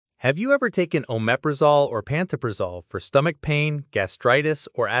Have you ever taken omeprazole or pantoprazole for stomach pain, gastritis,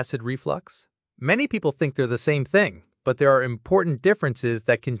 or acid reflux? Many people think they're the same thing, but there are important differences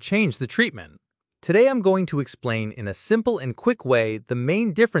that can change the treatment. Today I'm going to explain in a simple and quick way the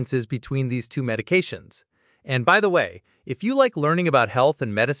main differences between these two medications. And by the way, if you like learning about health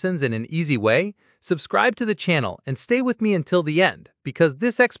and medicines in an easy way, subscribe to the channel and stay with me until the end, because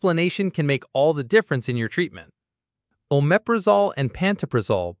this explanation can make all the difference in your treatment. Omeprazole and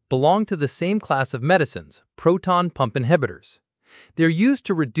pantoprazole belong to the same class of medicines, proton pump inhibitors. They're used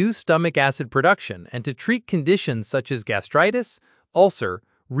to reduce stomach acid production and to treat conditions such as gastritis, ulcer,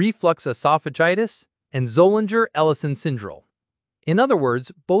 reflux esophagitis, and Zollinger-Ellison syndrome. In other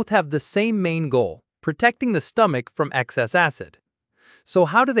words, both have the same main goal, protecting the stomach from excess acid. So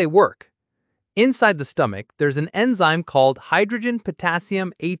how do they work? Inside the stomach, there's an enzyme called hydrogen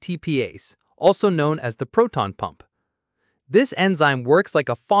potassium ATPase, also known as the proton pump. This enzyme works like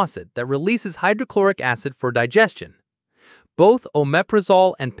a faucet that releases hydrochloric acid for digestion. Both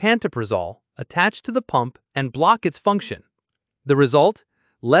omeprazole and pantoprazole attach to the pump and block its function. The result?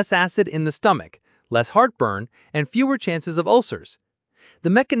 Less acid in the stomach, less heartburn, and fewer chances of ulcers. The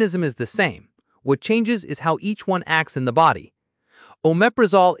mechanism is the same. What changes is how each one acts in the body.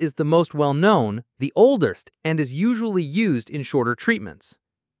 Omeprazole is the most well-known, the oldest, and is usually used in shorter treatments.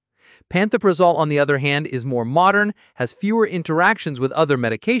 Pantoprazole, on the other hand, is more modern, has fewer interactions with other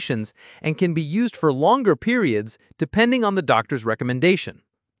medications, and can be used for longer periods depending on the doctor's recommendation.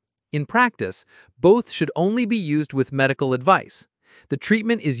 In practice, both should only be used with medical advice. The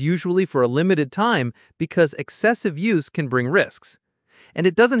treatment is usually for a limited time because excessive use can bring risks. And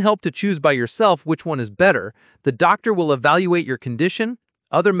it doesn't help to choose by yourself which one is better. The doctor will evaluate your condition,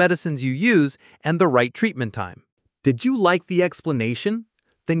 other medicines you use, and the right treatment time. Did you like the explanation?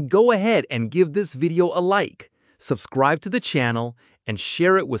 Then go ahead and give this video a like, subscribe to the channel, and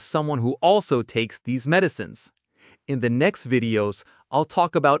share it with someone who also takes these medicines. In the next videos, I'll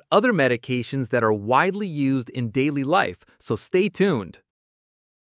talk about other medications that are widely used in daily life, so stay tuned.